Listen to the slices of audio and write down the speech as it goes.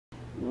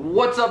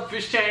What's up,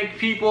 Fishtank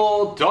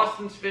people?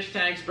 Dustin's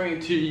Fishtanks bringing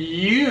it to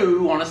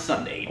you on a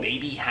Sunday,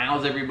 baby.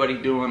 How's everybody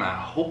doing? I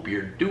hope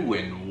you're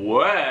doing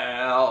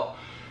well.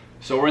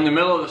 So we're in the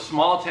middle of the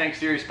small tank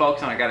series,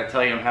 folks, and I gotta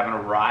tell you, I'm having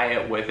a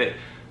riot with it.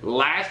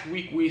 Last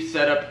week we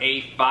set up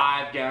a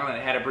 5-gallon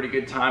and had a pretty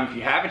good time. If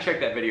you haven't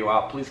checked that video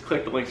out, please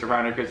click the links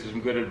around here because there's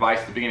some good advice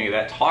at the beginning of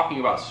that, talking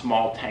about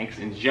small tanks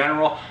in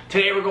general.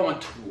 Today we're going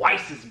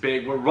twice as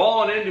big. We're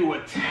rolling into a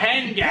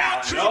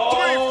 10-gallon.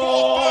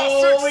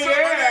 Oh,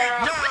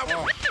 yeah!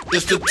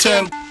 It's the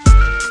 10.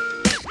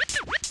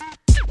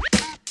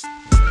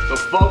 So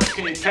folks,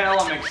 can you tell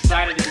I'm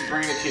excited to be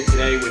bringing it to you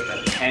today with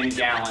a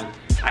 10-gallon.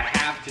 I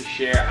have to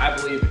share, I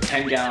believe the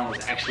 10-gallon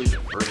was actually the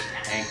first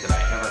tank that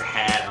I ever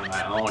had on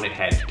my own. It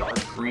had dark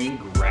green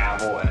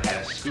gravel, and it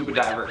had a scuba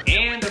diver,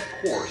 and of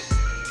course,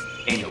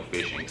 a no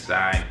fishing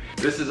sign.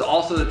 This is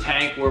also the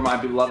tank where my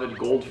beloved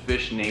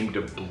goldfish named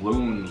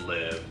Doubloon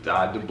lived.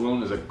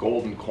 Doubloon is a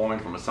golden coin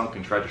from a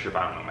sunken treasure ship.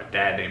 I don't know, my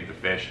dad named the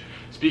fish.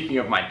 Speaking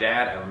of my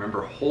dad, I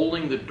remember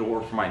holding the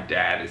door for my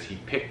dad as he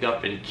picked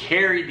up and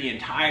carried the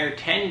entire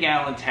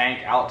 10-gallon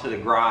tank out to the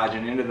garage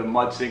and into the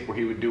mud sink where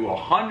he would do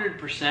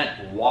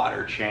 100%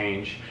 water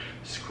change,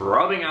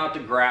 scrubbing out the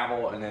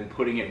gravel and then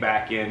putting it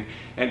back in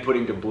and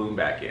putting Doubloon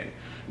back in.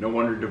 No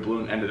wonder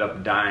Doubloon ended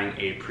up dying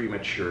a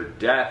premature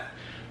death.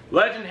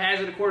 Legend has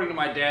it, according to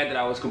my dad, that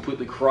I was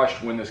completely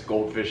crushed when this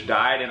goldfish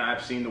died, and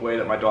I've seen the way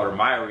that my daughter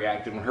Maya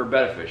reacted when her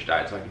betta fish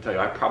died, so I can tell you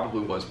I probably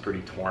was pretty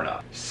torn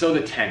up. So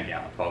the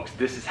 10-gallon, folks,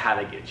 this is how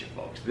they get you,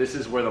 folks. This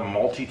is where the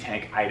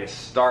multi-tank-itis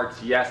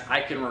starts. Yes, I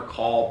can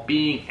recall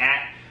being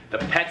at the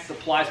Pet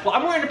Supplies Plus.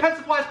 I'm wearing the Pet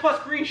Supplies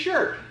Plus green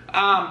shirt.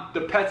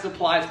 The Pet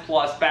Supplies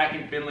Plus back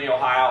in Findlay,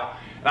 Ohio,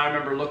 and I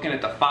remember looking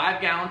at the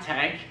 5-gallon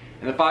tank.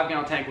 And the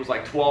 5-gallon tank was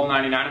like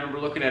 $12.99. I remember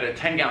looking at a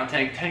 10-gallon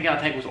tank.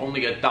 10-gallon tank was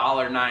only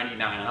 $1.99.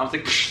 And I was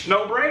like,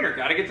 no brainer,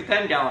 gotta get the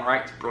 10-gallon,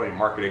 right? It's brilliant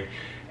marketing.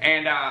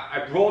 And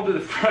I rolled to the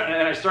front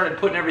and I started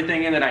putting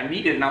everything in that I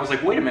needed. And I was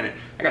like, wait a minute,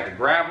 I got the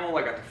gravel,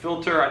 I got the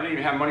filter, I didn't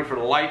even have money for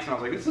the lights. And I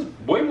was like, this is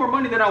way more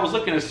money than I was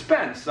looking to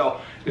spend. So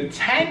the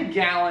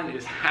 10-gallon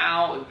is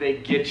how they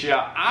get you.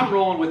 I'm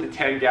rolling with the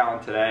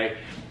 10-gallon today.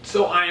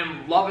 So I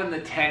am loving the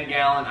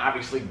 10-gallon,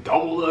 obviously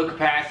double the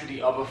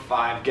capacity of a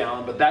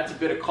 5-gallon, but that's a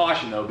bit of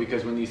caution though,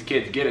 because when these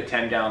kids get a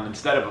 10-gallon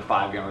instead of a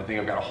 5-gallon, I think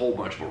I've got a whole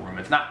bunch more room.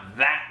 It's not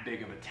that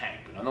big of a tank,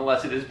 but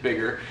nonetheless it is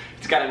bigger.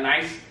 It's got a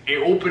nice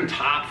open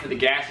top for the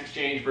gas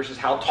exchange versus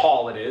how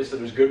tall it is, so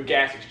there's good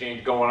gas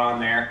exchange going on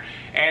there.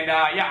 And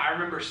yeah, I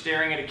remember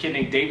staring at a kid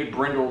named David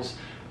Brindle's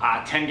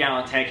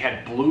 10-gallon tank,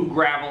 had blue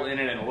gravel in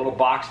it and a little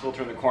box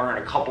filter in the corner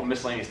and a couple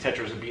miscellaneous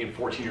tetras, and being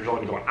 14 years old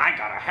and going, I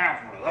gotta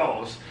have one of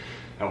those.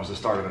 That was the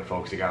start of it,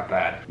 folks. It got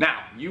bad.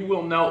 Now, you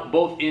will note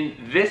both in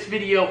this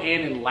video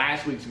and in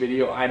last week's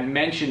video, I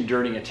mentioned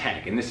dirtying a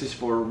tank, and this is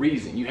for a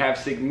reason. You have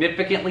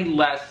significantly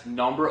less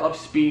number of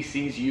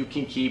species you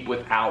can keep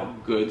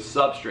without good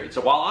substrate. So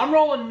while I'm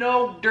rolling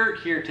no dirt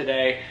here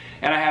today,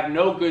 and I have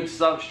no good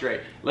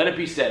substrate, let it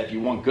be said, if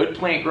you want good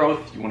plant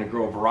growth, you want to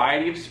grow a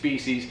variety of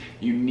species,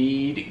 you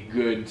need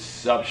good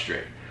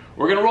substrate.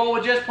 We're gonna roll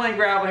with just plain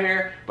gravel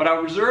here, but I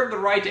reserve the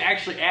right to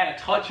actually add a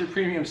touch of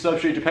premium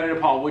substrate depending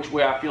upon which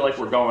way I feel like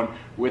we're going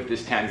with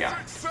this 10-gallon.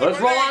 Let's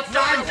roll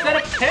outside and set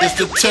up 10. It's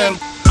the 10.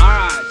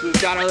 Alright, so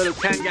we've got our little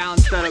 10-gallon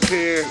setup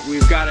here.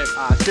 We've got it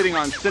sitting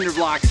on cinder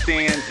block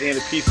stands and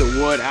a piece of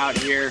wood out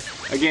here.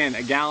 Again,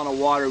 a gallon of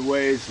water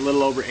weighs a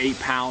little over 8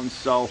 pounds,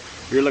 so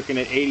you're looking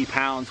at 80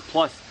 pounds.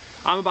 Plus,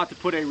 I'm about to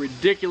put a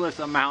ridiculous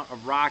amount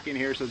of rock in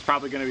here, so it's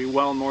probably gonna be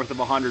well north of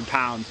 100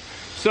 pounds.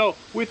 So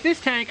with this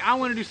tank, I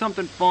want to do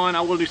something fun.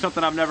 I want to do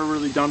something I've never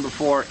really done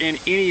before in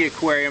any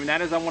aquarium, and that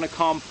is I want to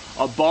come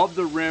above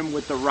the rim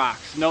with the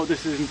rocks. No,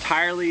 this is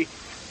entirely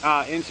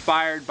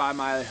inspired by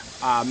my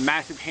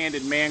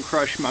massive-handed man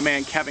crush, my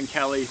man Kevin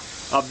Kelly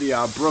of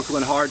the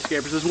Brooklyn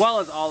Hardscapers, as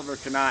well as Oliver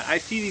Canott. I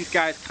see these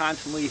guys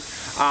constantly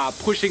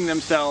pushing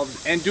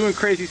themselves and doing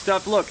crazy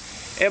stuff. Look,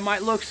 it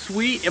might look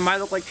sweet, it might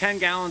look like 10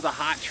 gallons of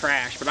hot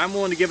trash, but I'm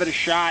willing to give it a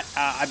shot.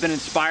 I've been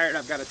inspired.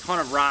 I've got a ton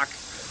of rocks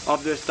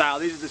of this style.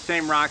 These are the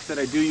same rocks that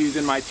I do use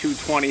in my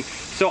 220.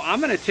 So I'm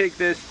gonna take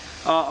this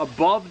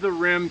above the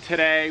rim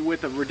today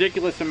with a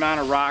ridiculous amount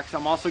of rocks.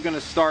 I'm also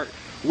gonna start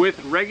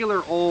with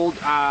regular old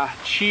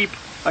cheap,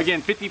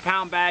 again,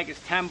 50-pound bag is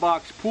 10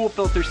 bucks, pool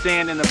filter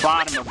sand in the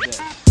bottom of this.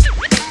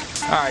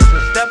 Alright, so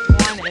step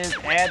one is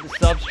add the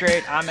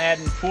substrate. I'm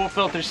adding pool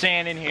filter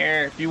sand in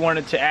here. If you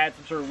wanted to add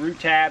some sort of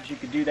root tabs, you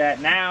could do that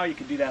now, you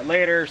could do that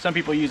later. Some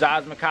people use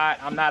Osmocote.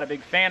 I'm not a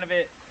big fan of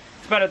it.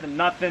 It's better than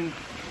nothing.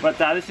 But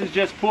this is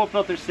just pool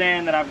filter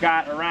sand that I've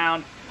got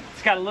around.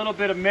 It's got a little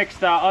bit of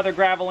mixed other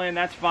gravel in,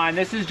 that's fine.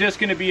 This is just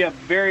gonna be a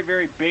very,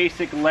 very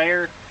basic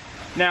layer.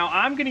 Now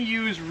I'm gonna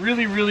use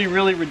really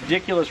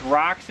ridiculous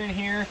rocks in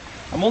here.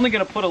 I'm only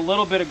gonna put a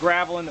little bit of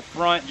gravel in the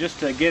front just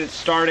to get it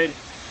started.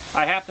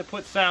 I have to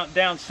put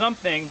down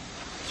something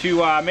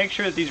to make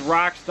sure that these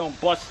rocks don't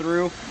bust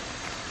through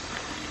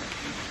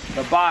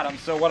the bottom.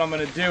 So what I'm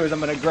gonna do is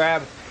I'm gonna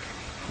grab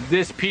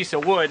this piece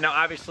of wood. Now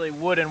obviously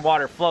wood and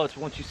water floats,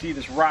 but once you see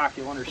this rock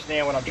you'll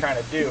understand what I'm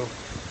trying to do.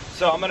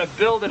 So I'm gonna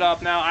build it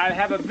up now. I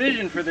have a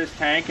vision for this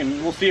tank,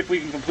 and we'll see if we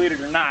can complete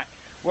it or not,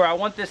 where I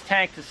want this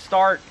tank to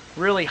start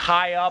really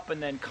high up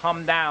and then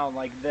come down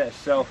like this.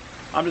 So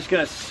I'm just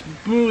gonna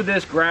smooth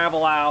this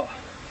gravel out.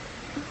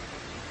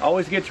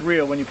 Always gets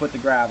real when you put the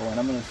gravel in.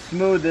 I'm gonna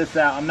smooth this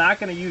out. I'm not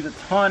gonna use a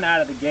ton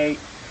out of the gate.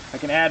 I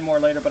can add more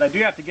later, but I do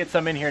have to get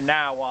some in here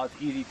now while it's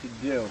easy to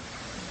do.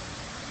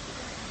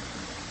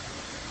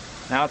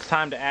 Now it's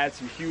time to add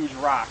some huge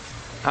rocks.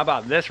 How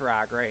about this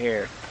rock right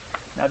here?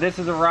 Now this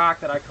is a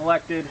rock that I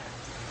collected.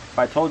 If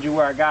I told you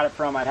where I got it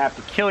from, I'd have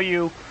to kill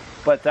you.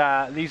 But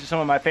these are some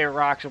of my favorite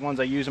rocks, the ones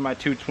I use in my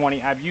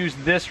 220. I've used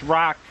this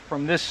rock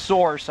from this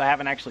source. I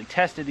haven't actually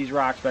tested these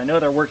rocks, but I know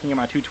they're working in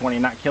my 220,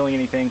 not killing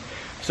anything.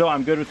 So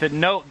I'm good with it.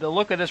 Note, the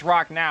look of this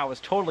rock now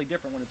is totally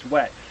different when it's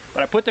wet.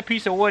 But I put the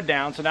piece of wood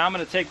down, so now I'm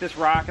gonna take this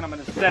rock and I'm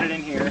gonna set it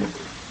in here.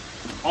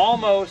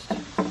 Almost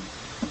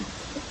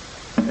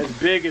as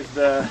big as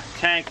the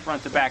tank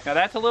front to back. Now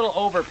that's a little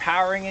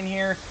overpowering in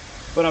here,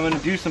 but I'm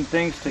gonna do some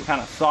things to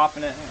kind of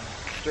soften it.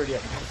 Sturdy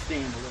up the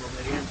steam a little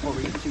bit here before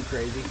we get too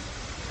crazy.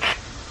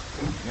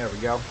 There we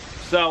go.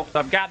 So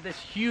I've got this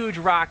huge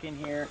rock in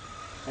here,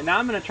 and now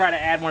I'm gonna try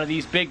to add one of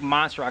these big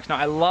monster rocks. Now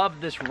I love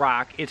this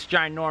rock. It's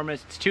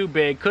ginormous, it's too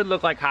big, could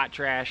look like hot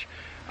trash,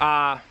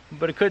 but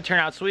it could turn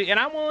out sweet, and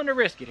I'm willing to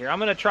risk it here. I'm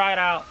gonna try it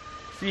out,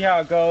 see how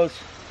it goes,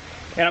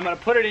 and I'm gonna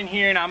put it in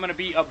here, and I'm gonna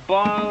be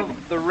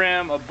above the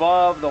rim,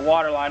 above the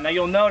water line. Now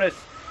you'll notice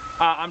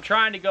I'm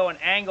trying to go an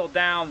angle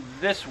down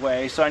this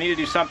way, so I need to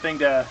do something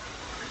to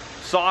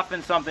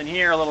soften something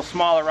here, a little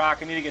smaller rock.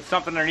 I need to get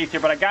something underneath here,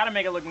 but I gotta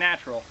make it look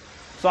natural.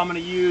 So I'm gonna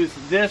use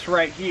this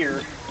right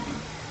here,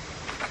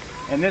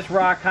 and this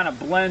rock kind of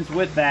blends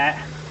with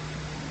that,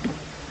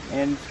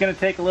 and it's gonna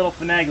take a little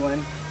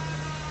finagling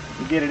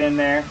to get it in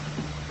there.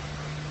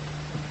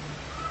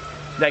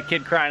 That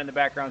kid crying in the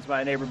background is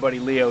my neighbor buddy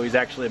Leo. He's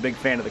actually a big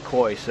fan of the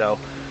koi. So,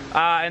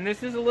 and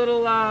this is a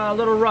little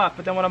rough,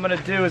 but then what I'm gonna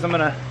do is I'm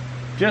gonna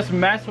just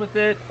mess with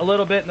it a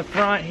little bit in the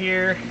front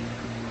here,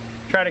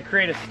 try to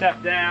create a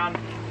step down,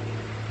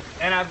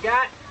 and I've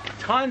got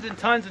tons and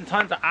tons and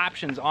tons of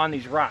options on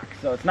these rocks.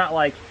 So it's not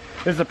like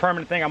this is a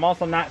permanent thing. I'm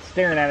also not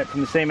staring at it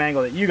from the same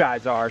angle that you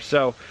guys are,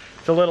 so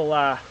it's a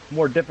little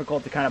more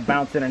difficult to kind of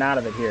bounce in and out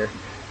of it here.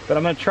 But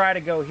I'm gonna try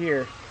to go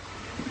here,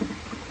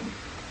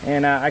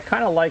 and I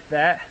kind of like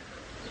that.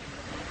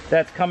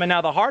 That's coming.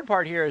 Now the hard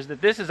part here is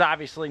that this is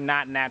obviously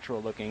not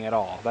natural looking at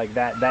all, like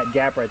that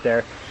gap right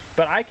there.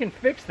 But I can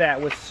fix that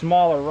with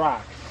smaller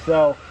rocks.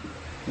 So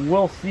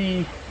we'll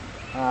see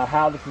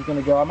how this is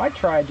gonna go. I might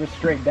try it just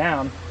straight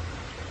down.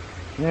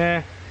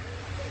 Yeah.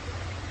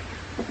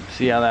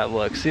 See how that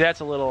looks. See, that's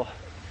a little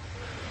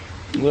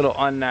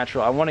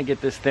unnatural. I want to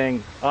get this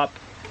thing up,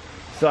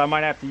 so I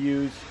might have to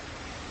use,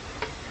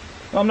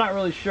 well, I'm not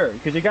really sure,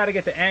 because you got to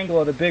get the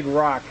angle of the big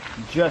rock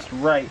just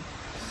right.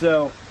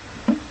 So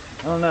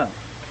I don't know.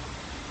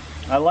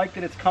 I like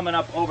that it's coming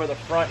up over the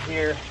front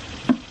here.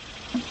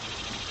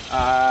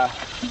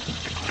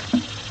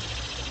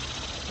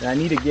 And I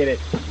need to get it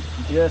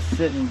just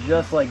sitting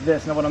just like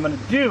this. Now what I'm going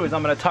to do is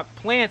I'm going to tuck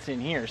plants in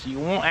here, so you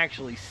won't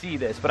actually see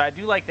this, but I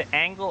do like the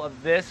angle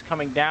of this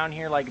coming down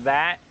here like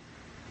that.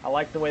 I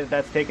like the way that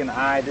that's taking the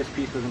eye. This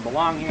piece doesn't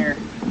belong here,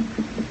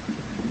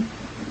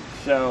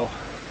 so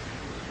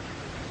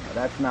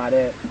that's not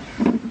it.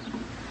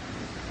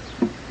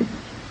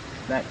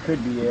 That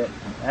could be it.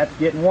 That's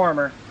getting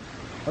warmer.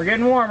 We're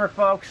getting warmer,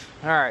 folks.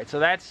 All right, so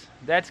that's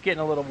getting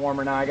a little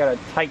warmer now. I got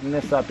to tighten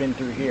this up in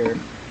through here.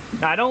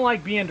 Now I don't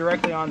like being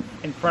directly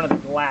in front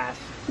of the glass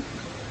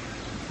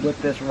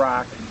with this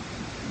rock.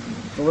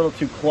 It's a little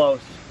too close.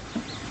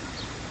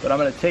 But I'm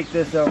gonna take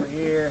this over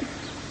here.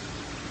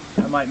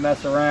 I might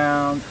mess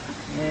around.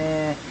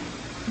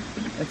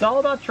 It's all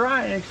about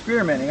trying and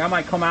experimenting. I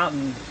might come out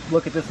and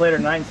look at this later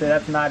tonight and say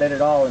that's not it at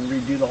all and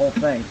redo the whole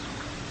thing.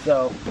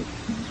 So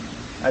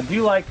I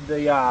do like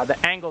the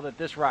angle that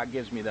this rock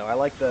gives me though. I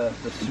like the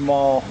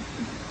small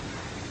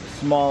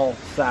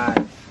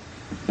size.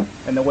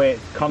 And the way it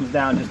comes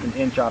down just an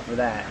inch off of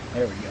that.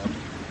 There we go.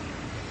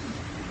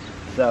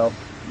 So,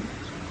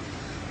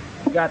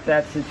 got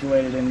that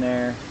situated in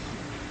there.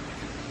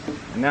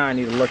 Now I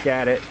need to look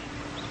at it.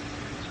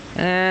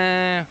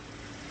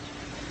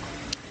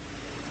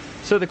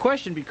 So the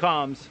question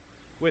becomes,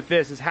 with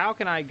this, is how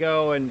can I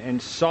go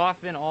and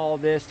soften all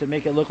this to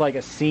make it look like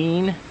a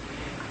scene?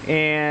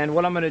 And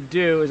what I'm going to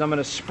do is I'm going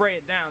to spray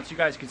it down so you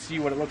guys can see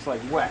what it looks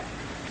like wet.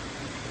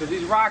 Because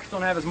these rocks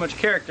don't have as much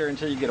character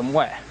until you get them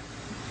wet.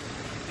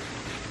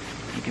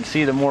 You can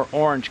see the more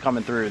orange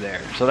coming through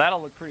there. So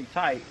that'll look pretty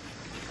tight,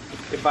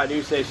 if I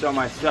do say so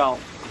myself.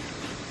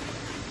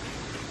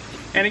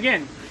 And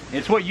again,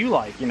 it's what you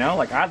like, you know?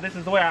 Like, this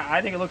is the way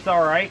I think it looks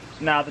all right.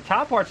 Now, the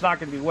top part's not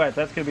gonna be wet.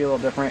 That's gonna be a little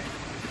different.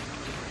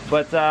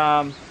 But,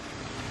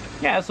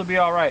 yeah, this will be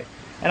all right.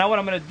 And now what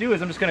I'm gonna do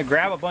is I'm just gonna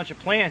grab a bunch of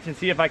plants and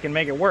see if I can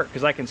make it work,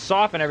 because I can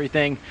soften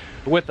everything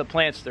with the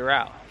plants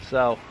throughout.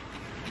 So,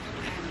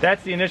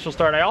 that's the initial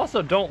start. I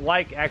also don't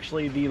like,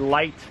 actually, the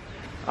light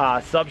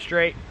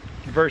substrate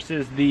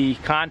versus the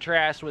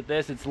contrast with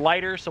this. It's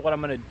lighter, so what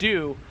I'm gonna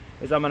do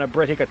is I'm gonna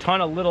take a ton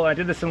of little, I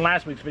did this in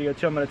last week's video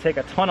too, I'm gonna take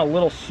a ton of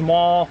little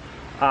small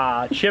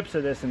chips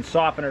of this and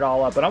soften it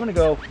all up. But I'm gonna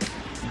go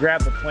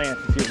grab the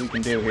plants and see what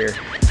we can do here.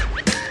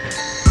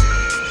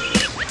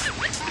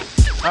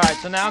 All right,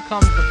 so now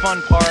comes the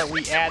fun part.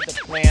 We add the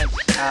plants,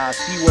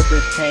 see what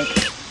this tank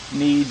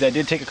needs. I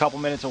did take a couple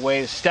minutes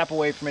away to step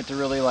away from it to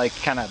really like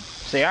kind of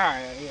say, all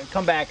right,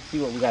 come back and see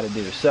what we got to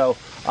do. So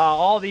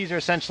all these are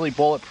essentially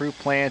bulletproof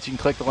plants. You can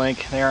click the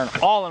link. They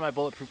aren't all in my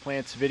bulletproof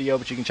plants video,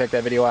 but you can check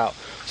that video out.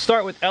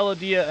 Start with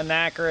Elodea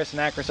anacris,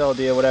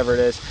 Elodea, whatever it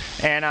is.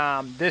 And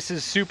this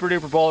is super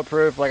duper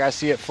bulletproof. Like I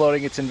see it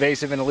floating. It's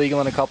invasive and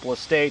illegal in a couple of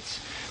states,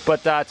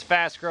 but it's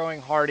fast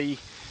growing, hardy,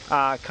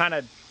 kind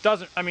of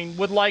doesn't, I mean,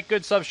 would like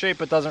good substrate,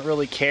 but doesn't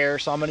really care.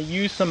 So I'm going to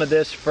use some of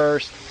this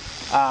first.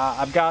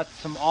 I've got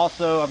some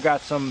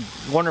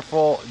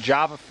wonderful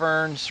Java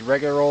ferns,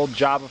 regular old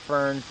Java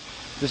fern.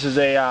 This is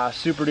a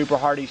super duper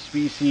hardy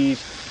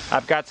species.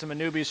 I've got some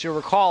Anubias. You'll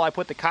recall I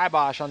put the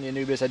kibosh on the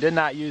Anubias. I did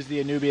not use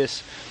the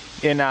Anubias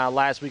in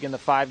last week in the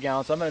 5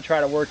 gallon, so I'm going to try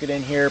to work it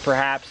in here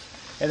perhaps.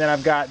 And then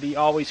I've got the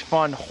always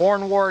fun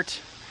hornwort,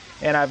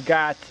 and I've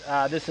got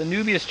this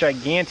Anubias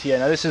gigantea.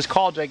 Now this is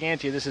called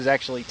gigantea. This is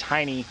actually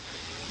tiny.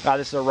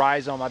 This is a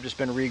rhizome I've just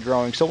been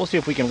regrowing, so we'll see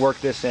if we can work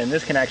this in.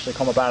 This can actually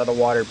come up out of the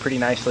water pretty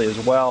nicely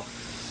as well.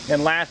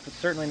 And last but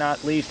certainly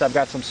not least, I've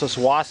got some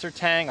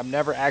Tang. I've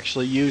never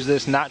actually used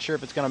this, not sure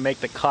if it's going to make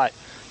the cut,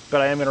 but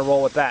I am going to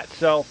roll with that.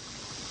 So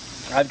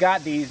I've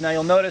got these. Now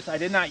you'll notice I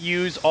did not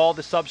use all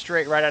the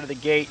substrate right out of the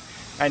gate.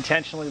 I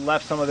intentionally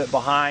left some of it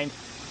behind.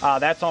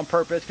 That's on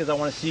purpose because I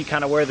want to see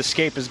kind of where the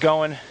scape is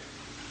going.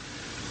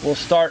 We'll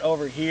start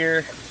over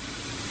here,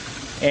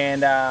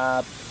 and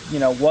you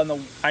know,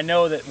 I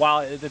know that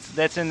while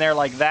that's in there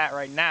like that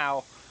right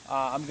now,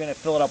 I'm going to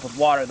fill it up with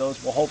water.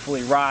 Those will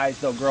hopefully rise.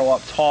 They'll grow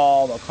up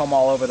tall. They'll come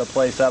all over the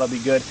place. That'll be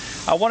good.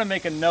 I want to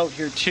make a note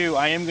here too.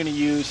 I am going to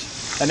use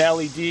an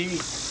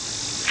LED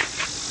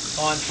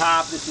on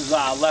top. This is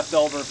left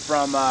over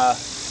from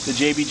the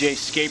JBJ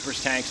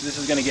Scapers tank. So this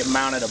is going to get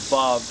mounted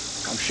above.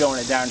 I'm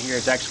showing it down here.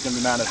 It's actually going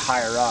to be mounted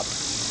higher up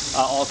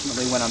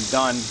ultimately when I'm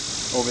done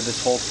over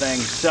this whole thing.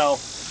 So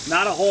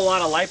not a whole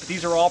lot of light, but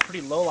these are all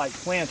pretty low light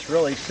plants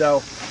really.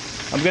 So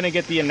I'm going to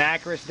get the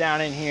anacris down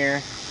in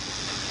here.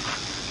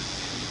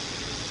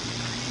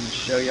 Let me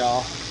show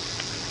y'all.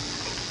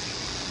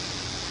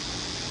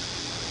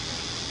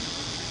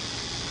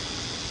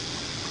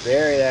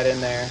 Bury that in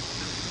there.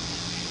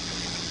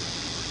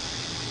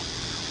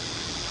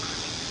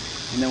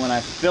 And then when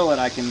I fill it,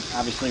 I can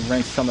obviously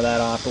rinse some of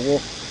that off, but we'll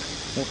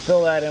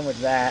fill that in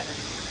with that.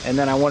 And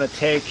then I want to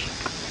take,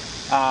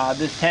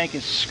 this tank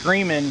is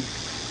screaming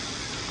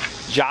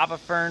Java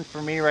fern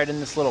for me right in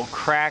this little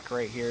crack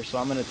right here. So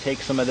I'm going to take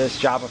some of this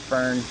Java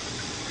fern.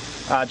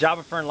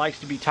 Java fern likes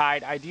to be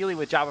tied. Ideally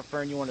with Java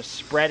fern, you want to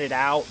spread it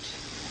out.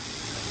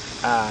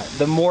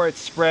 The more it's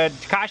spread,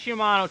 Takashi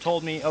Amano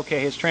told me,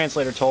 okay, his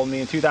translator told me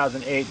in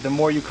 2008, the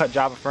more you cut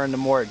Java fern, the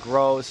more it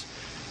grows.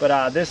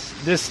 But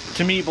this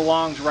to me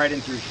belongs right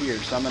in through here.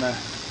 So I'm going to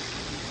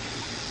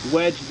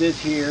wedge this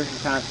here,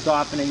 kind of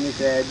softening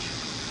this edge.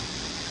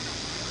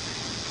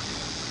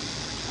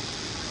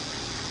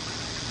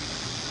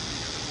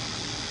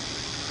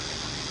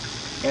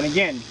 And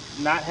again,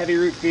 not heavy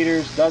root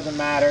feeders, doesn't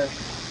matter.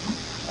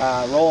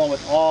 Rolling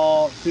with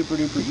all super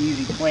duper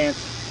easy plants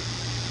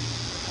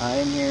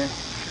in here.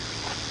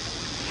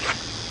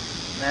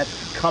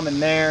 That's coming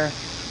there.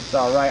 It's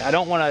all right. I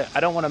don't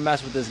want to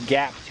mess with this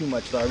gap too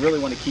much though. I really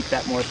want to keep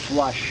that more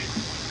flush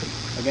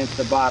against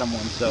the bottom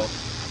one. So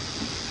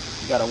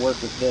you got to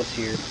work with this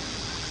here.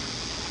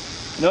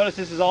 Notice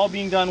this is all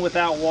being done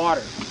without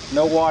water.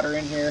 No water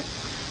in here.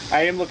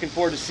 I am looking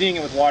forward to seeing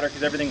it with water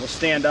because everything will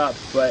stand up,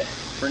 but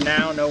for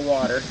now, no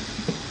water.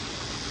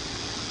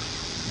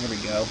 There we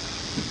go.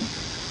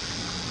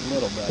 A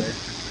little better.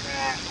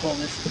 Pull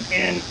this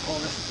in, pull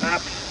this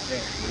up.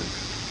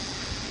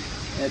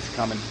 There. It's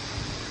coming.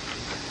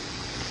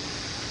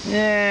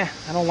 Yeah,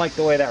 I don't like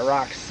the way that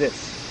rock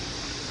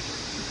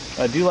sits.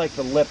 I do like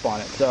the lip on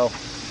it, so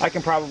I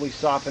can probably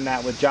soften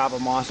that with Java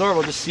moss, or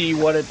we'll just see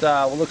what it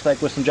looks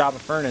like with some Java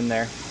fern in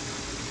there.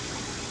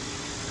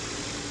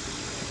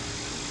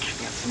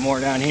 Got some more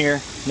down here.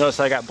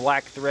 Notice I got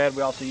black thread.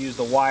 We also use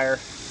the wire.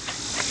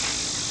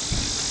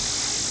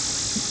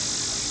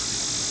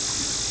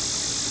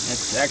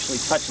 It's actually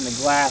touching the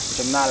glass,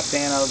 which I'm not a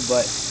fan of,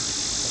 but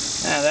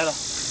that'll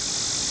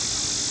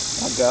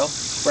go.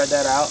 Spread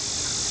that out.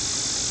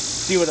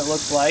 See what it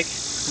looks like.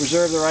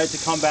 Reserve the right to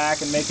come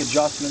back and make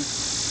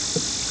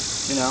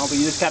adjustments. You know, but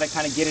you just got to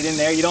kind of get it in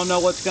there. You don't know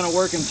what's going to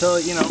work until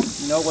you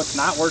know what's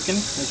not working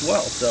as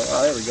well. So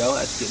there we go.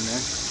 That's getting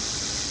there.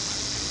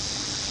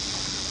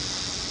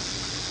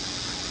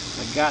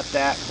 I got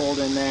that pulled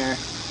in there.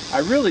 I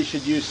really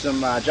should use some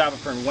Java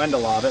fern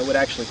Wendelov. It would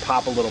actually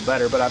pop a little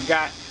better, but I've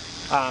got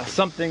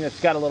something that's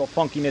got a little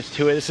funkiness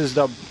to it. This is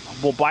the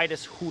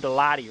Bulbitis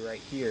hudalati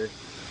right here.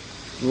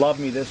 Love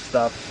me this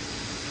stuff.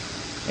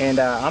 And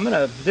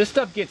this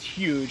stuff gets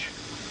huge.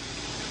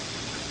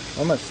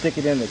 I'm gonna stick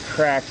it in the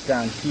cracks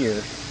down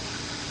here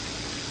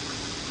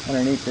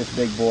underneath this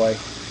big boy.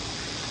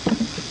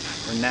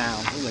 for now.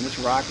 Ooh, and this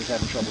rock is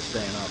having trouble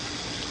staying up.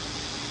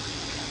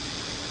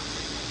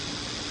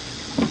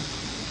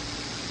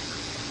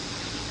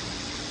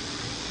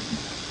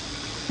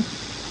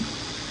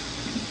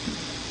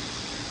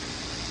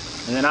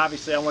 And then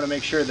obviously I want to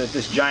make sure that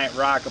this giant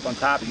rock up on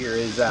top here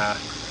is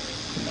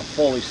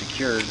fully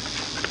secured.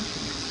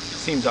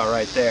 Seems all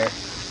right there.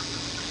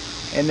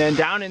 And then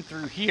down in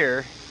through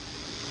here,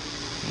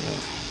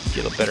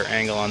 get a better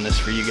angle on this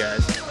for you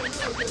guys.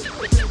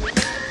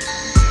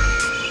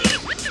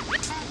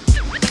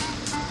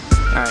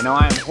 Alright, now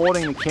I am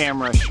holding the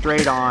camera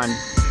straight on,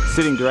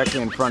 sitting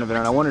directly in front of it,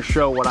 and I want to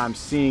show what I'm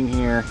seeing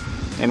here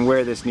and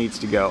where this needs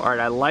to go. Alright,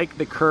 I like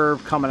the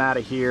curve coming out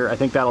of here. I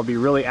think that'll be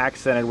really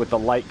accented with the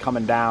light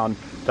coming down.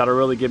 That'll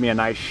really give me a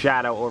nice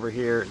shadow over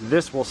here.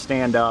 This will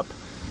stand up.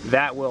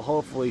 That will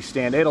hopefully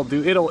stand.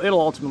 It'll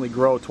ultimately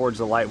grow towards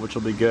the light, which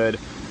will be good.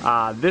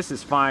 This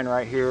is fine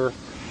right here.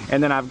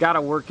 And then I've got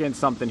to work in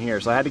something here.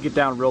 So I had to get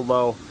down real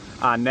low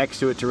next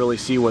to it to really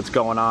see what's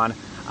going on.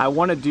 I'm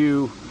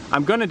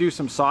gonna do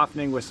some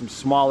softening with some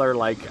smaller,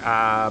 like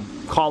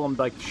call them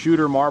like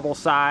shooter marble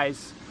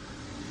size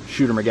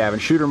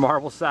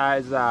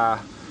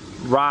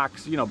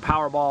rocks, you know,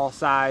 Powerball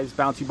size,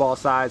 bouncy ball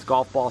size,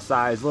 golf ball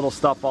size, little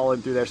stuff all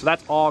in through there. So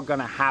that's all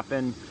gonna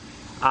happen.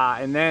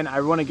 And then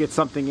I want to get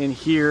something in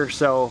here,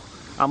 so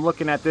I'm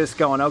looking at this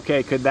going,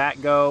 okay, could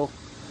that go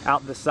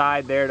out the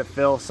side there to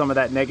fill some of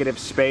that negative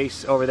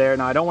space over there?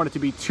 Now I don't want it to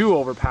be too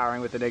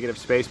overpowering with the negative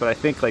space, but I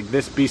think like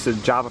this piece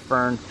of Java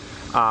fern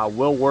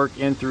will work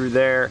in through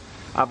there.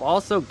 I've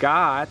also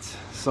got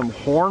some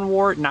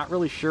hornwort, not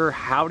really sure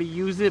how to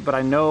use it, but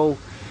I know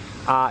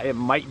it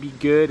might be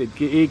good.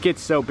 It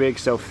gets so big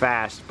so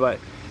fast,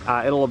 but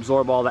it'll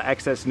absorb all the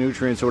excess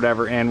nutrients or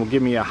whatever and will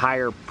give me a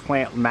higher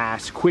plant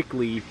mass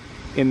quickly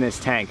in this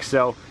tank.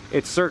 So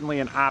it's certainly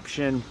an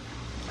option.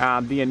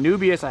 The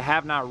Anubias I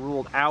have not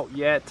ruled out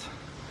yet,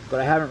 but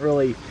I haven't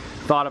really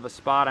thought of a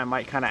spot. I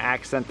might kind of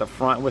accent the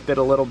front with it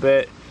a little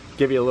bit,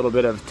 give you a little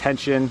bit of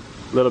tension,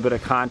 a little bit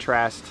of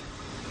contrast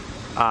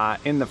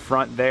in the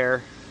front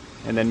there,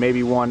 and then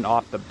maybe one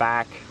off the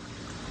back.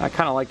 I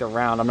kind of like the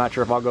round. I'm not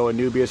sure if I'll go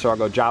Anubias or I'll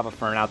go Java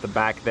fern out the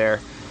back there,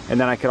 and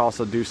then I could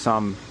also do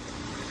some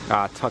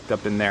tucked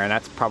up in there, and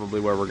that's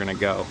probably where we're gonna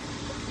go.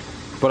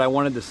 But I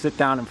wanted to sit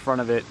down in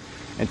front of it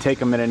and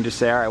take a minute and just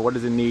say, all right, what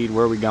does it need?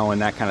 Where are we going?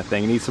 That kind of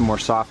thing. It needs some more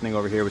softening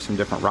over here with some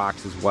different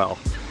rocks as well.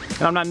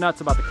 And I'm not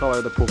nuts about the color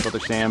of the pool filter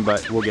sand,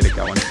 but we'll get it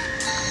going.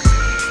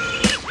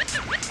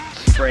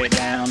 Spray it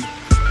down.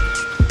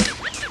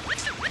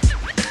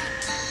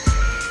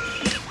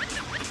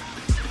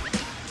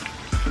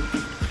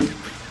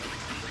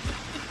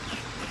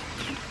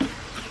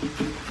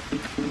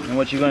 And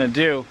what you're going to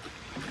do,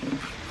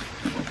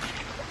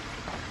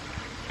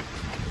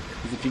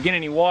 if you get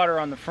any water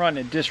on the front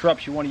and it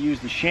disrupts, you want to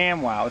use the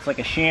ShamWow. It's like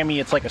a chamois,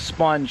 it's like a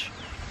sponge.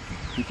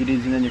 You could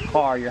use it in your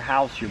car, your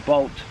house, your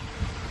boat,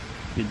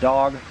 your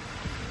dog.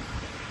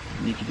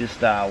 And you could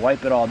just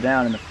wipe it all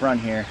down in the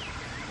front here.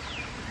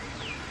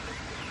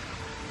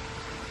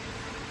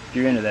 If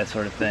you're into that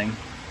sort of thing.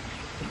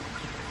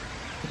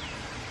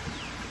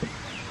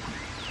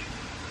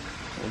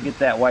 So we'll get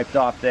that wiped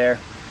off there.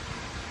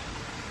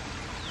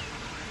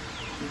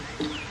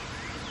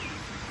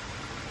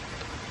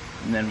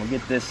 And then we'll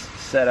get this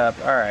set up.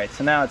 All right,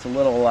 so now it's a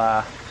little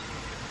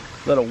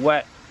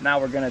wet. Now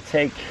we're gonna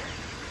take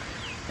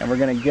and we're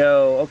gonna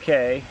go,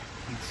 okay,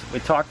 we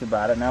talked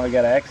about it, now we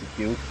gotta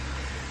execute.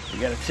 We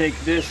gotta take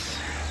this,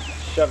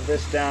 shove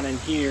this down in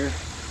here.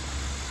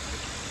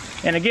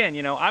 And again,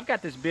 you know, I've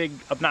got this big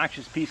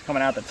obnoxious piece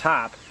coming out the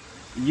top.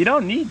 You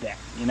don't need that,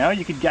 you know,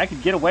 I could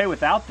get away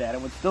without that,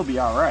 it would still be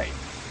all right.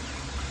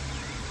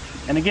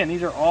 And again,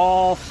 these are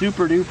all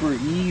super duper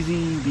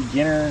easy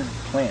beginner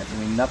plants. I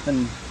mean,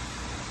 nothing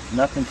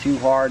too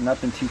hard,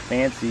 nothing too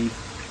fancy.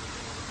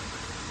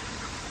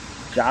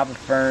 Java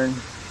fern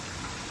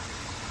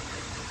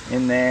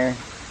in there.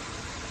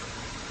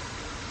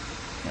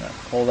 Gonna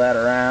pull that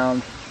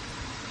around.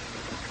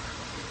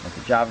 Got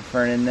the Java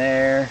fern in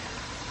there.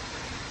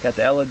 Got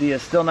the Elodea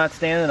still not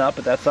standing up,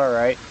 but that's all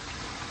right.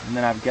 And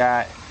then I've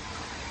got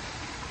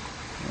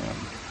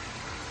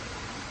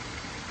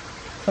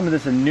some of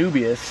this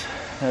Anubias.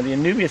 Now the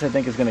Anubias I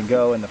think is going to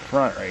go in the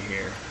front right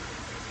here.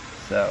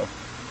 So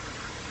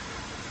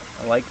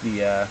I like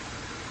the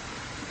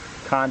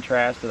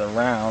contrast of the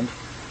round.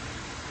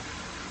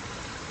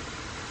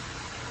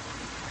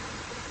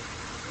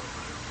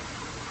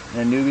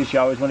 And Anubias, you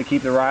always want to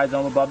keep the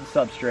rhizome above the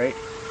substrate.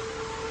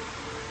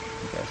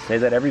 I say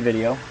that every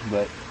video,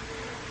 but.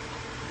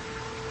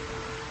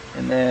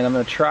 And then I'm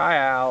going to try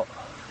out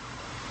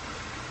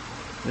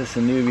this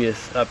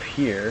Anubias up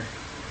here.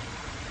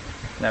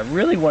 And I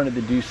really wanted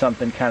to do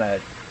something kind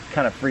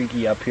of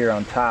freaky up here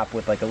on top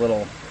with like a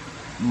little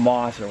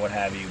moss or what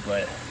have you,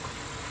 but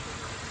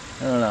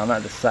I don't know, I'm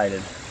not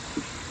decided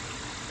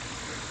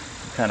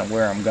kind of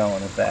where I'm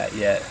going with that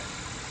yet.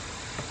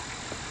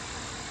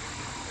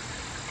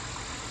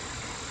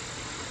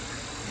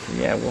 So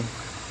yeah, well,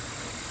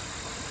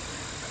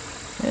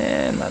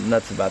 I'm not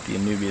nuts about the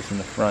Anubias in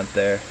the front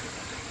there.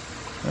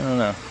 I don't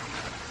know.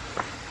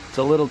 It's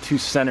a little too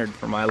centered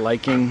for my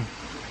liking.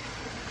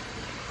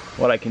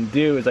 What I can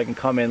do is I can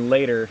come in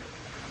later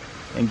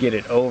and get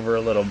it over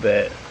a little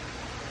bit.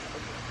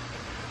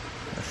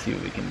 Let's see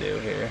what we can do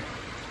here.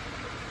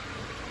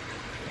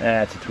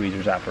 That's a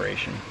tweezers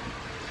operation.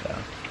 So.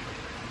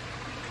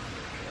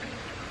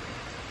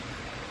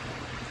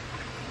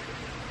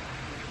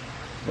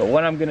 But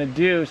what I'm gonna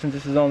do, since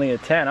this is only a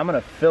 10, I'm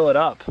gonna fill it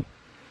up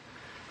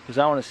because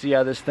I want to see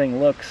how this thing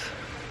looks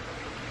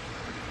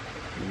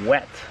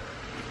wet.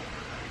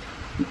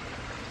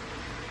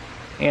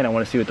 And I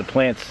want to see what the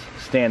plants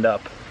stand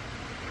up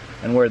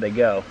and where they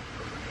go.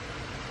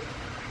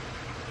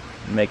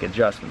 And make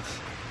adjustments.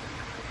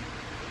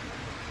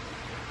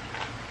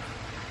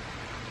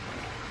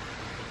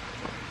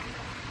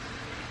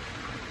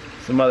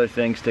 Some other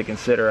things to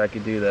consider, I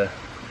could do this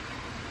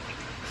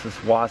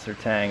wasser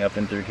tang up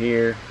and through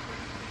here.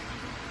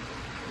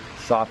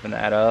 Soften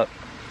that up.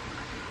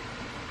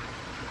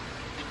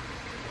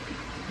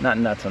 Not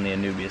nuts on the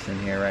Anubias in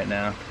here right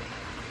now.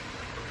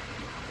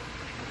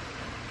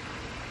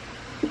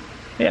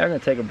 Yeah, I'm gonna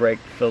take a break,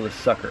 fill this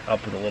sucker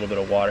up with a little bit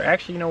of water.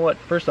 Actually, you know what?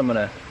 First I'm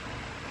gonna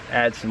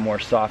add some more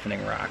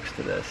softening rocks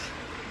to this.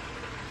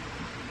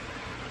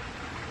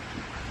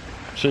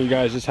 Show you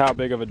guys just how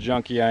big of a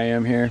junkie I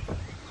am here.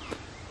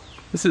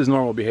 This is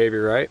normal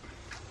behavior, right?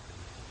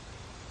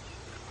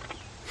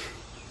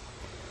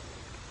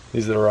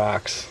 These are the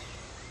rocks.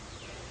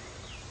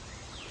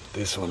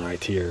 This one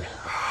right here.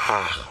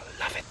 Ah,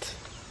 love it.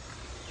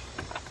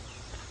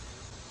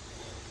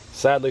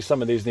 Sadly,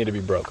 some of these need to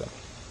be broken.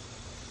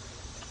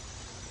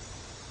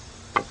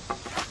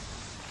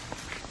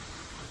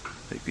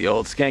 Take the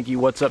old skanky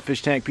 "What's Up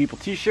Fishtank People"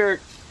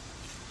 t-shirt.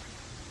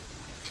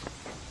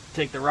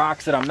 Take the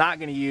rocks that I'm not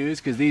going to use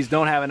because these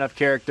don't have enough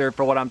character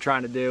for what I'm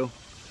trying to do.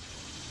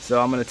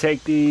 So I'm going to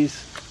take these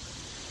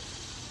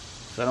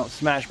so I don't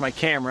smash my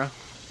camera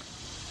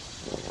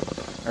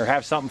or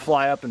have something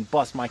fly up and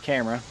bust my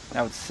camera.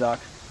 That would suck.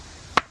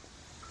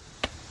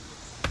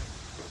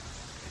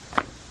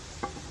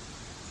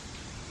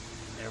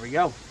 There we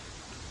go.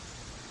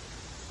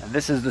 And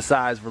this is the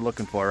size we're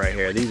looking for right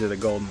here. These are the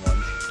golden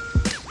ones.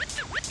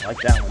 I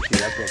like that one too.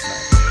 That feels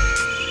nice.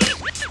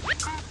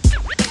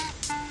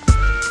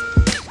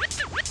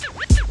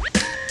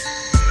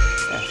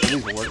 Yeah, so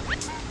these will work.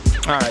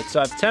 Alright, so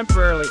I've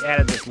temporarily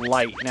added this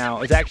light.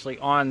 Now, it's actually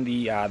on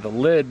the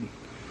lid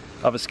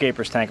of a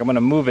scaper's tank. I'm going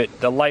to move it.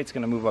 The light's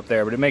going to move up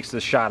there, but it makes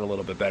the shot a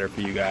little bit better for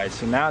you guys.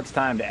 So now it's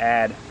time to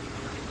add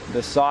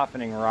the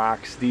softening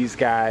rocks, these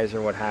guys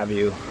or what have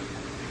you.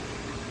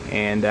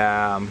 And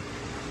I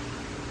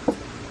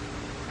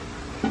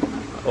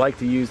like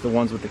to use the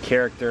ones with the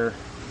character.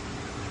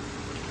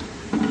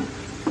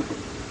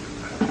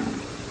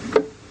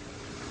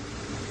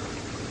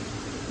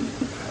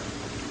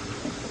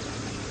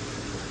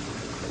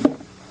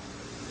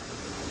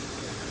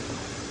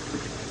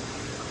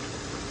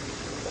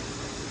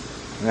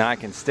 Now I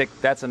can stick,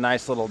 that's a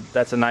nice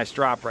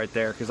drop right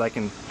there because I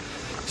can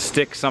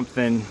stick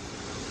something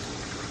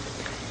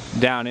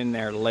down in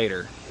there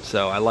later.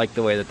 So I like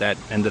the way that that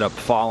ended up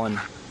falling.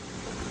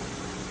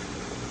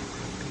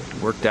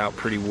 Worked out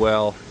pretty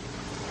well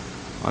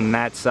on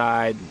that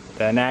side.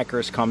 The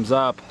Anacris comes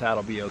up,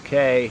 that'll be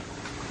okay.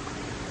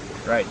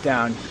 Right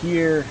down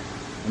here,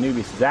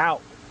 Anubis is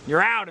out.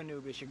 You're out,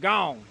 Anubis, you're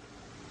gone.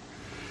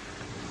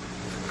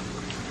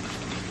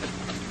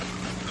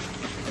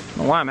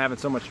 I don't know why I'm having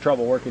so much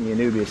trouble working the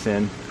Anubias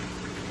in.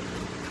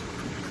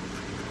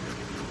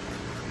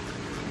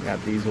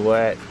 Got these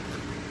wet.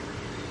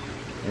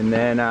 And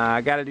then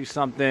I got to do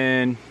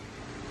something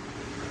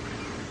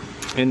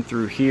in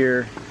through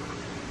here.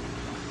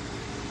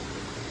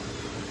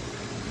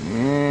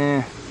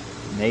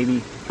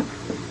 Maybe.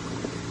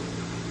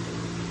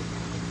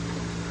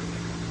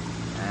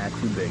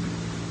 Too big.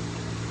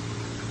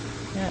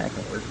 Yeah, that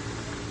can work.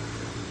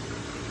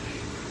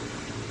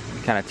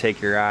 Kind of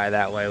take your eye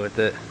that way with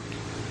it.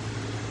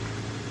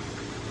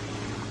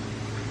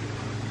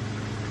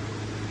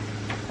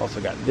 Also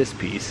got this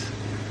piece.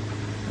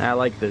 I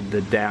like the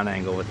down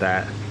angle with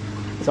that.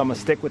 So I'm gonna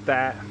stick with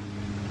that.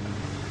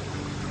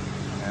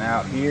 And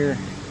out here,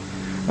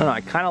 I don't know,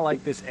 I kind of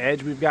like this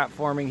edge we've got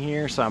forming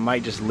here, so I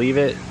might just leave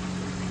it.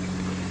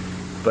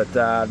 But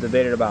I've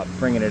debated about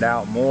bringing it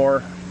out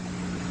more.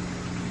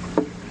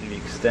 Maybe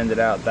extend it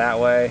out that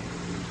way.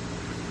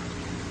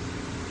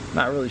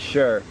 Not really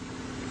sure.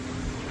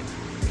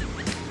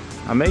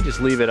 I may just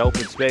leave it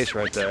open space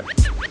right there.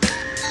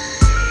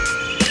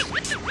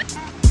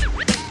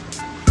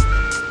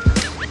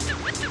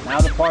 Now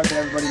the part that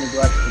everybody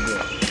neglects to do.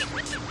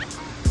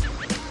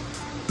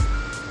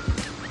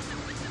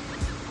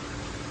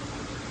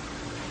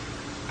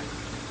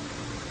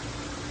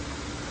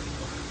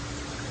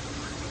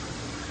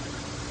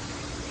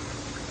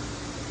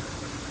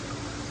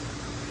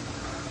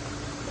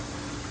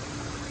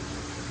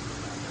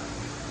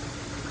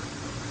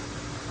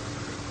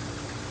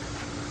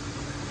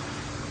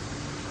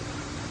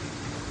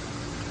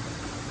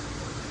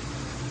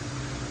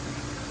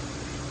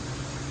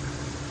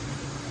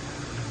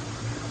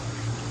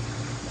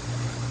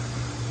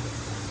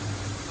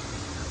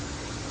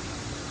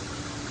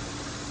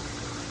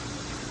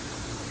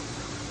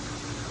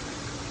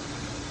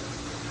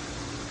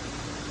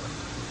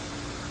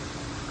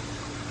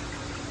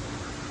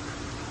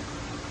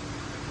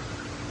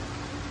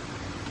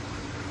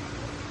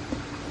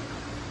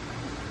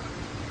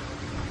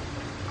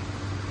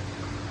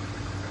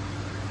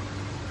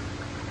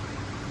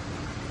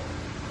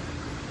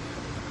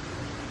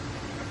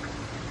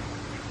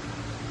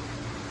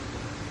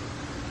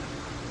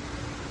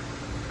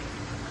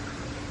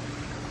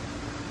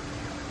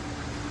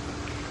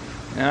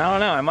 And I don't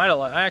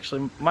know, I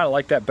actually might have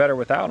liked that better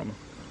without them.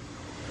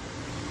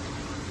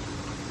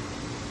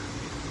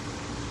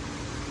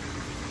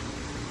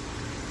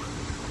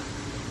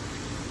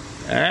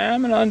 And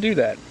I'm gonna undo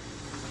that.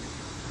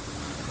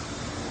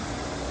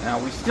 Now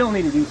we still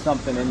need to do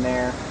something in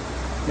there.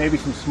 Maybe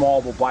some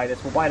small bulbitis.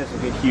 Bulbitis will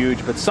get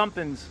huge, but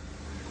something's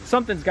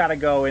got to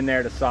go in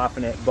there to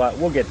soften it. But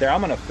we'll get there.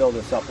 I'm gonna fill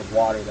this up with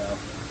water though.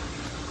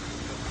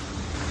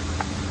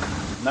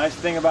 Nice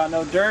thing about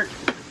no dirt,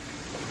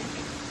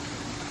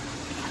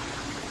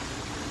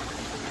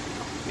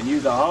 you can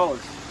use a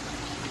hose.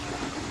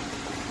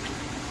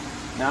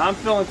 Now I'm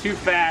filling too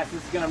fast.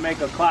 This is gonna make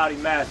a cloudy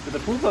mess. But the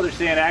pool filter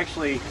sand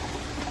actually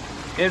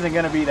isn't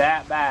gonna be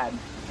that bad.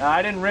 Now,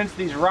 I didn't rinse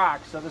these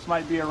rocks, so this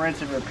might be a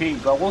rinse and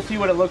repeat, but we'll see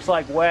what it looks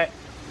like wet.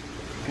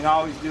 You can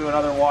always do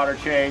another water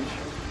change.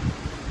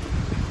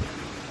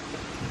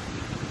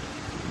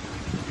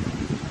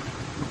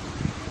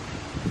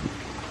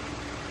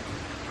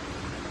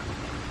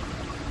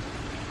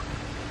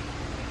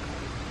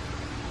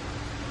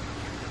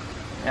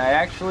 I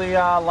actually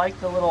like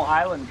the little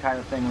island kind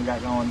of thing we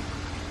got going.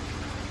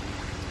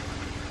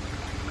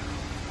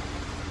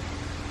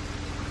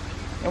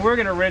 And we're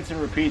gonna rinse and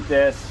repeat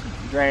this,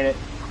 drain it.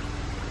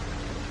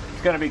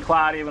 It's gonna be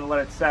cloudy, I'm gonna let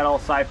it settle,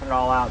 siphon it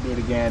all out, do it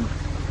again.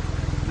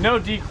 No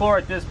dechlor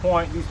at this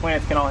point. These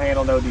plants can all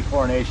handle no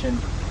dechlorination,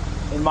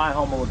 in my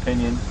humble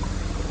opinion.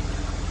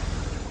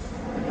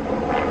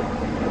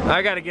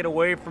 I gotta get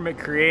away from it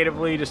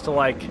creatively just to,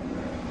 like,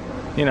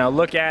 you know,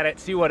 look at it,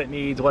 see what it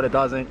needs, what it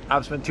doesn't.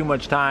 I've spent too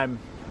much time,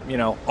 you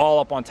know, all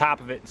up on top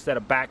of it instead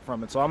of back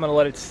from it. So I'm gonna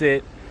let it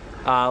sit,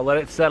 let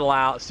it settle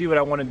out, see what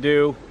I wanna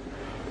do,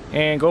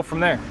 and go from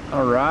there.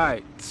 All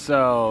right,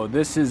 so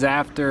this is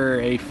after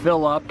a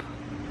fill up,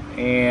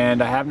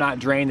 and I have not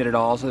drained it at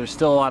all, so there's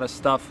still a lot of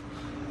stuff,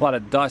 a lot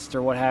of dust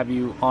or what have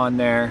you on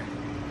there.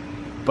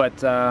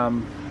 But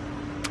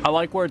I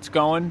like where it's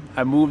going.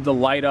 I moved the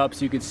light up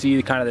so you could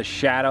see kind of the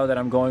shadow that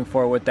I'm going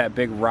for with that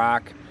big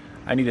rock.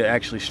 I need to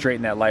actually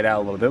straighten that light out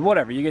a little bit.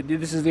 Whatever, you get,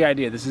 this is the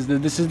idea. This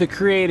is the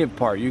creative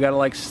part. You gotta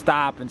like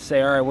stop and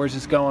say, all right, where's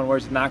this going?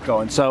 Where's it not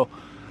going? So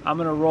I'm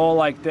gonna roll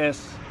like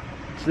this.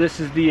 So this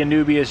is the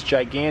Anubias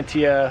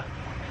gigantea.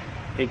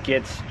 It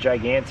gets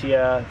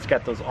gigantea. It's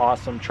got those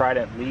awesome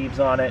trident leaves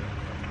on it.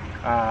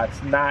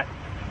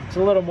 It's a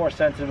little more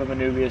sensitive of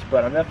Anubias,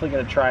 but I'm definitely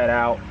gonna try it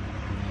out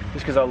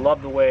just because I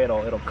love the way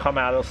it'll come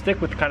out. It'll stick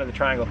with kind of the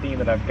triangle theme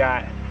that I've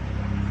got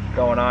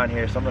going on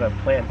here. So I'm gonna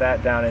plant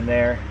that down in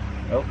there.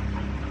 Oh,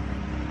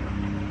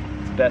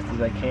 as best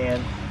as I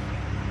can.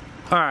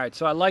 All right,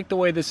 so I like the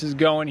way this is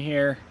going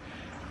here.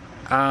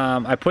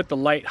 I put the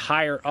light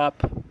higher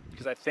up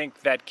because I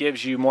think that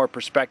gives you more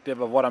perspective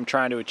of what I'm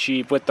trying to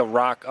achieve with the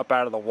rock up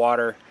out of the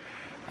water.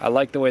 I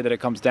like the way that it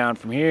comes down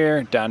from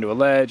here, down to a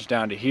ledge,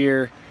 down to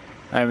here.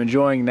 I'm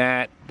enjoying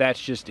that.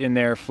 That's just in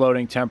there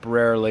floating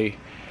temporarily.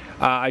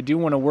 I do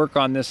want to work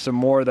on this some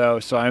more though,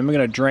 so I'm going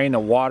to drain the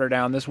water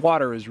down. This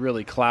water is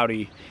really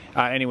cloudy.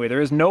 Anyway,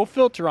 there is no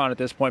filter on at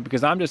this point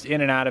because I'm just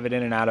in and out of it,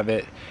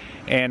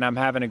 and I'm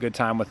having a good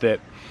time with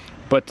it.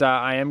 But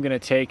I am going to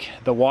take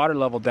the water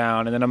level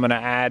down, and then I'm going to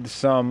add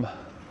some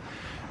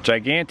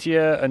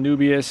gigantea,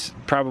 Anubias,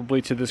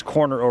 probably to this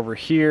corner over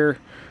here,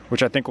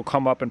 which I think will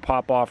come up and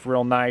pop off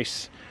real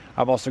nice.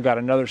 I've also got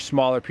another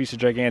smaller piece of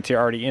gigantea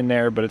already in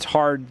there, but it's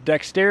hard.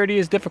 Dexterity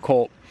is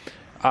difficult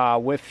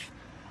with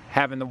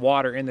having the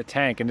water in the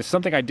tank, and it's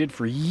something I did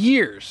for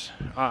years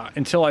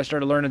until I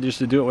started learning just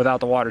to do it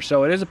without the water.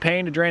 So it is a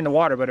pain to drain the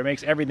water, but it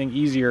makes everything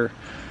easier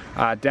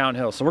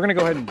downhill. So we're gonna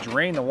go ahead and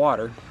drain the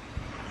water.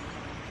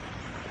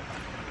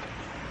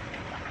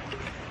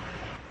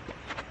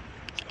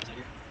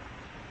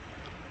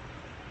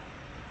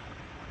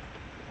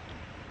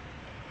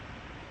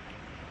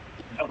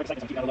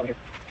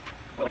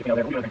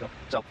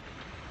 So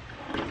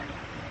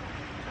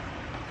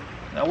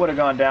I would have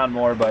gone down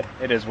more, but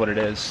it is what it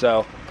is.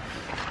 So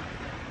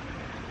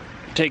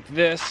take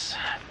this,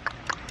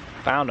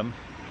 found them,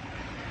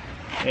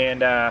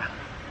 and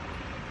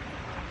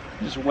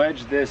just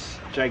wedge this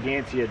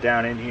gigantea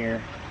down in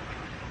here.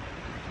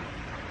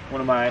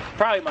 One of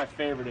probably my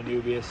favorite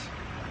Anubias.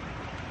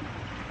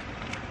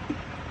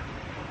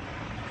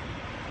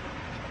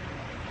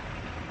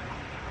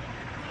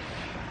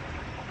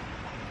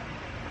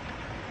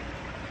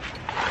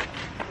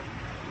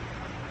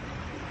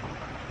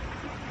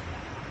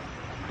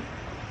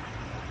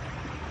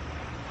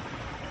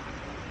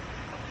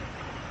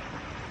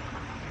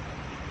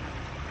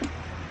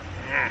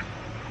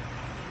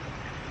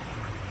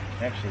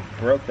 Actually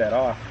broke that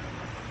off.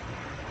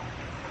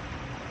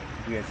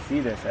 If you guys see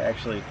this, I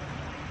actually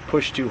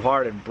pushed too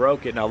hard and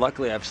broke it. Now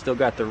luckily I've still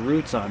got the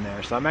roots on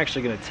there, so I'm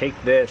actually going to take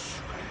this.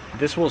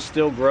 This will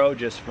still grow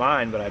just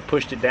fine, but I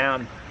pushed it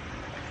down.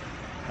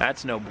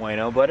 That's no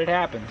bueno, but it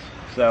happens.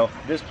 So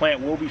this plant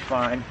will be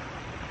fine.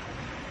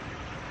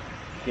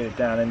 Get it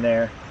down in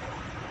there.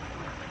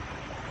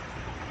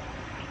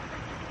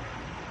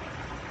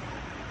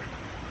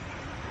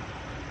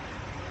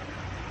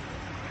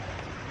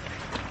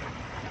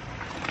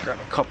 Grab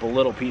a couple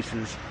little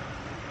pieces.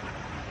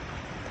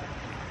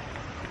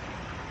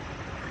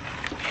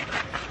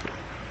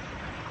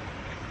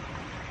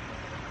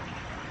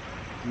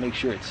 make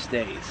sure it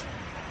stays.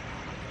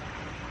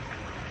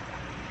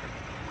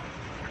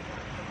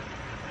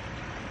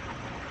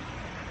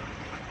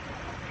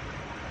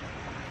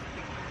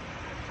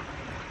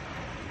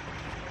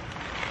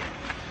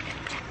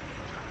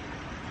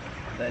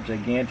 That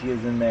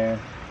Gigantia's in there.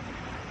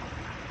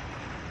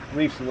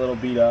 Leaf's a little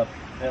beat up.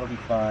 That'll be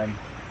fine.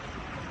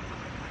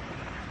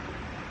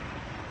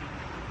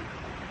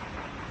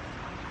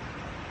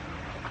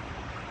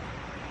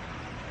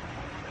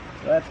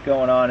 So that's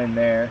going on in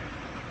there.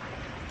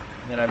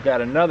 And then I've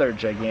got another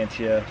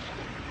Gigantia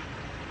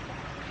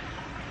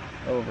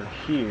over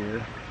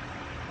here.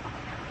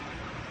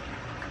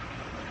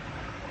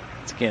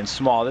 It's getting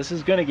small. This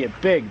is going to get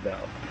big though,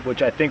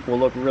 which I think will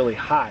look really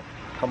hot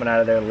coming out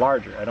of there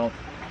larger. I don't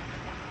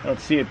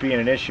see it being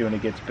an issue when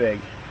it gets big.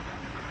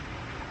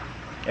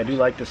 I do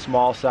like the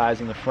small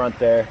size in the front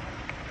there.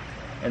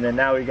 And then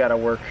now we got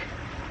work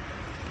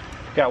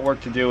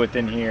to do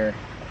within here.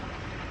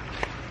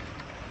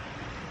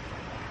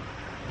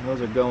 And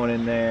those are going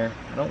in there.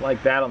 I don't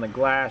like that on the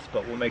glass,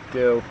 but we'll make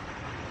do.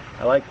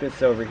 I like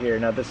this over here.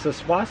 Now this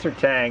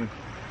Wassertang,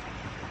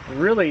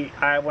 really,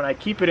 when I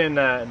keep it in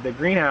the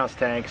greenhouse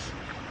tanks,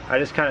 I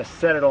just kind of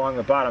set it along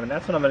the bottom, and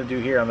that's what I'm going to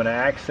do here. I'm going to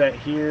accent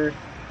here,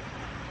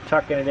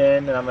 tucking it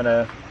in,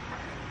 and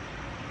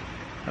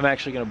I'm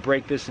actually going to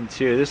break this in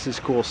two. This is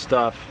cool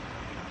stuff.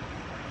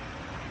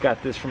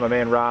 Got this from my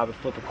man Rob at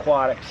Flip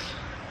Aquatics.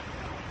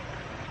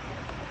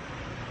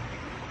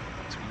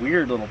 It's a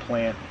weird little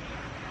plant.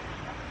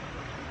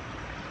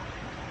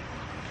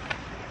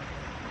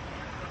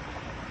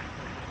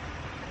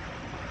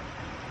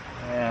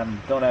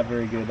 Don't have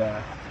very good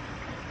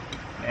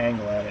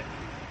angle at it.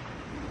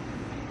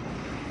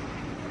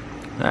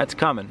 That's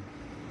coming.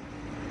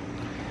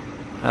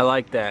 I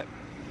like that.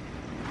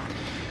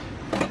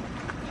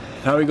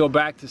 Now we go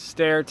back to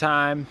stair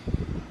time.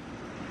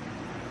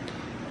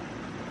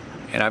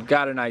 And I've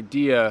got an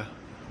idea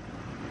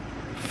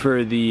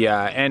for the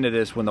end of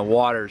this when the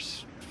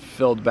water's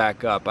filled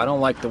back up. I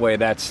don't like the way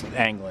that's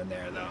angling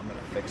there though. I'm gonna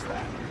fix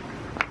that.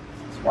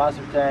 This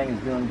Wassertang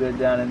is doing good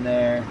down in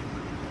there.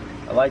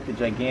 I like the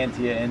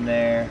Gigantia in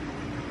there.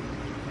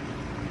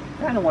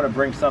 I kind of want to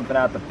bring something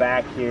out the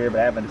back here,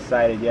 but I haven't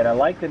decided yet. I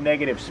like the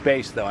negative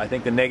space though. I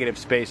think the negative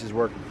space is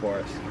working for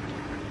us.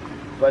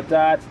 But it's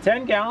a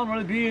 10 gallon. One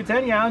of the beauty of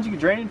 10 gallons, you can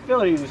drain and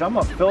fill it easy. So I'm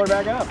going to fill her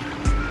back up.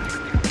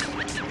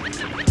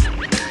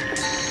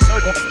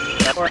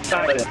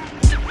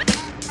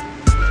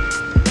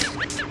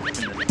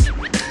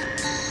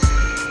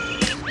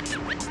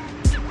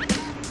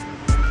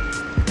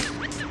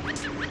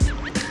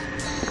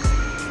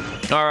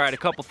 Alright, a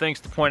couple things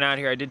to point out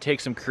here. I did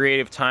take some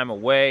creative time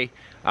away.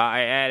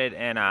 I added,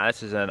 and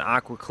this is an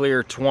Aqua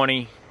Clear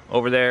 20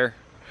 over there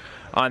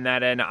on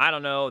that end. I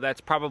don't know,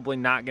 that's probably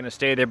not going to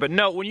stay there. But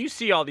no, when you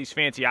see all these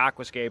fancy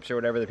aquascapes or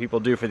whatever that people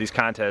do for these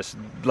contests,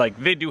 like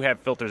they do have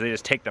filters, they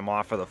just take them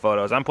off for the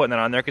photos. I'm putting that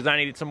on there because I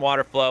needed some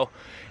water flow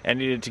and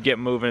needed to get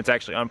moving. It's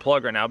actually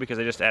unplugged right now because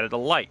I just added a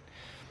light.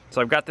 So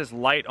I've got this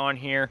light on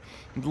here.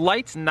 The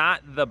light's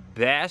not the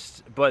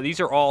best, but these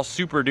are all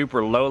super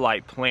duper low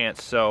light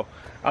plants, so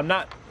I'm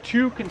not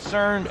too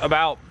concerned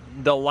about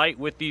the light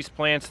with these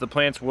plants. The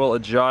plants will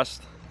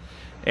adjust.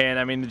 And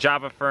I mean the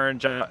Java Fern,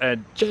 Elodia,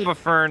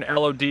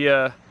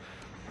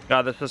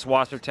 this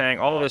Wassertang,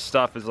 all of this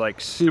stuff is like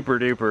super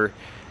duper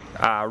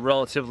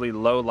relatively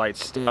low light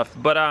stuff.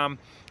 But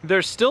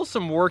there's still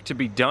some work to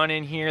be done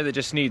in here that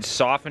just needs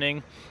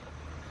softening.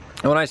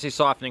 And when I say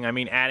softening, I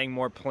mean adding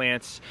more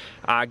plants,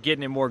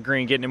 getting it more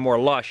green, getting it more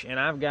lush. And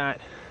I've got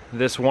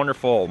this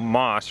wonderful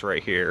moss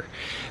right here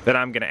that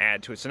I'm gonna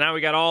add to it. So now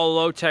we got all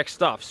low-tech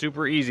stuff,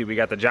 super easy. We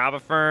got the Java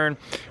Fern,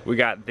 we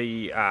got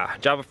the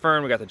Java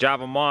Fern, we got the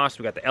Java Moss,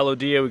 we got the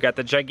Elodia, we got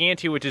the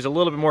Gigantia, which is a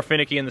little bit more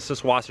finicky, in the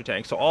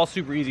Wassertang. So all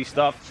super easy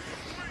stuff.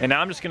 And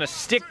now I'm just gonna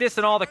stick this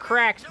in all the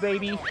cracks,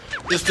 baby.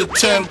 It's the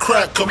 10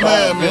 crack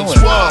commandments.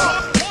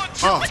 Wow.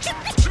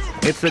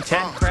 It's the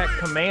 10 crack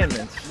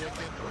commandments.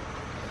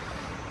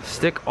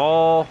 Stick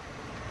all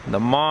the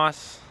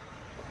moss.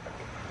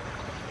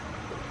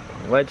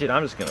 Wedge it.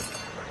 I'm just gonna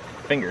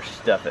finger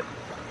stuff it.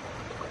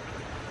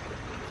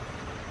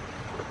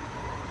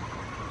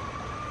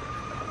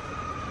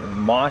 The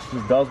moss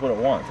just does what it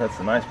wants. That's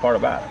the nice part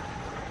about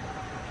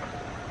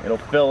it. It'll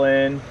fill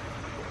in.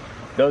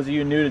 Those of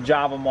you new to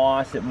Java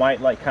Moss, it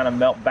might like kind of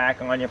melt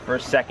back on you for a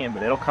second,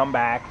 but it'll come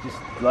back. Just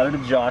let it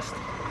adjust.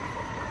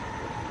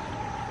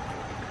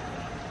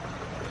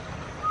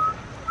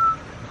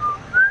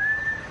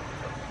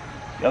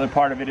 The other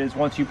part of it is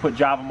once you put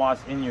Java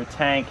Moss in your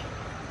tank,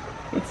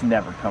 it's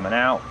never coming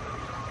out.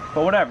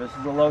 But whatever, this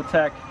is a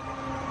low-tech,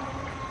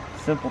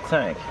 simple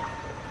tank.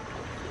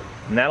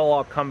 And that'll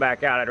all come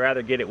back out. I'd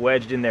rather get it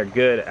wedged in there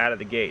good out of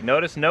the gate.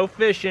 Notice no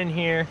fish in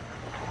here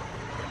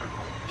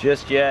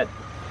just yet.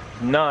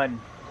 None.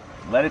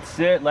 Let it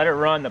sit, let it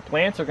run. The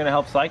plants are gonna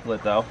help cycle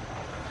it though.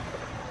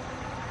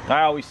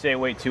 I always say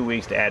wait 2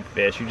 weeks to add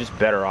fish. You're just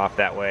better off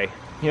that way.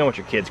 You don't want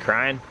your kids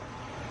crying.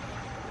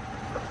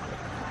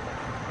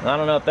 I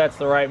don't know if that's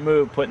the right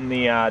move, putting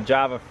the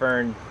Java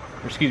Fern,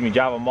 or excuse me,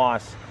 Java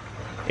Moss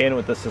in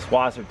with the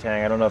Saswasser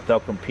tank. I don't know if they'll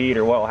compete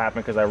or what will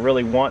happen, because I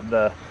really want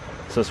the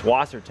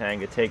Saswasser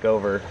tank to take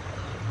over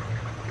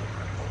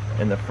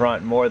in the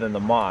front more than the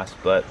Moss,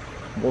 but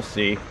we'll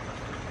see.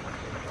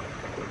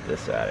 Get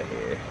this out of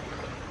here.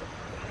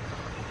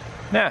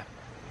 Yeah.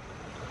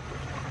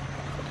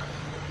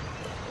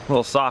 A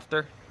little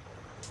softer.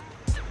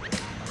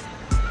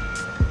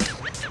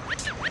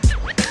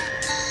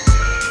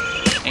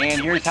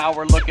 And here's how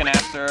we're looking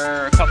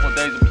after a couple of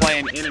days of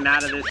playing in and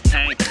out of this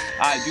tank.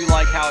 I do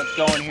like how it's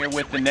going here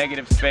with the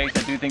negative space.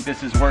 I do think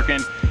this is working.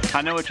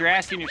 I know what you're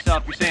asking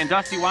yourself. You're saying,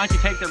 Dusty, why don't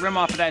you take the rim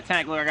off of that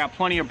tank? Look, I got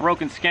plenty of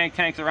broken skank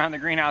tanks around the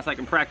greenhouse. I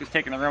can practice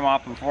taking the rim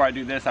off before I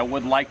do this. I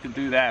would like to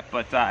do that,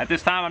 but at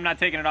this time, I'm not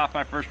taking it off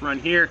my first run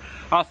here.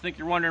 I also think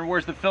you're wondering,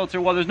 where's the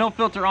filter? Well, there's no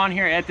filter on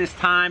here at this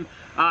time.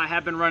 I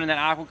have been running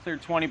that AquaClear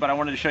 20, but I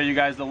wanted to show you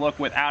guys the look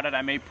without it.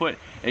 I may put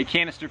a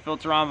canister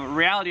filter on, but the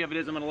reality of it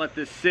is I'm going to let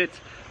this sit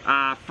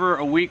for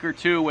a week or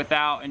two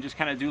without, and just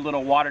kind of do a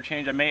little water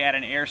change. I may add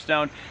an air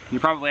stone.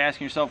 You're probably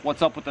asking yourself,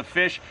 what's up with the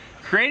fish?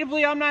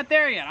 Creatively, I'm not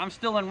there yet. I'm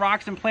still in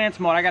rocks and plants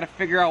mode. I got to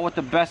figure out what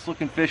the best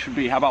looking fish would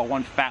be. How about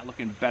one fat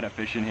looking betta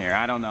fish in here?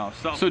 I don't know.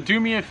 So do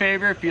me a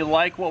favor, if you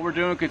like what we're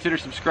doing, consider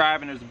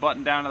subscribing. There's a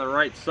button down to the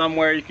right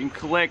somewhere you can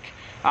click.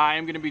 I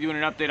am going to be doing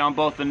an update on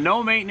both the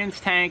no maintenance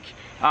tank,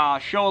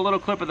 show a little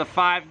clip of the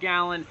 5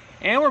 gallon,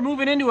 and we're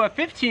moving into a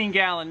 15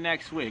 gallon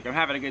next week. I'm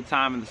having a good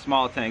time in the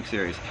small tank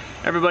series.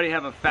 Everybody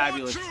have a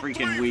fabulous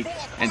freaking week,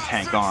 and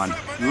tank on.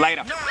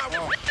 Later.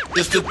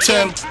 It's the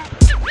 10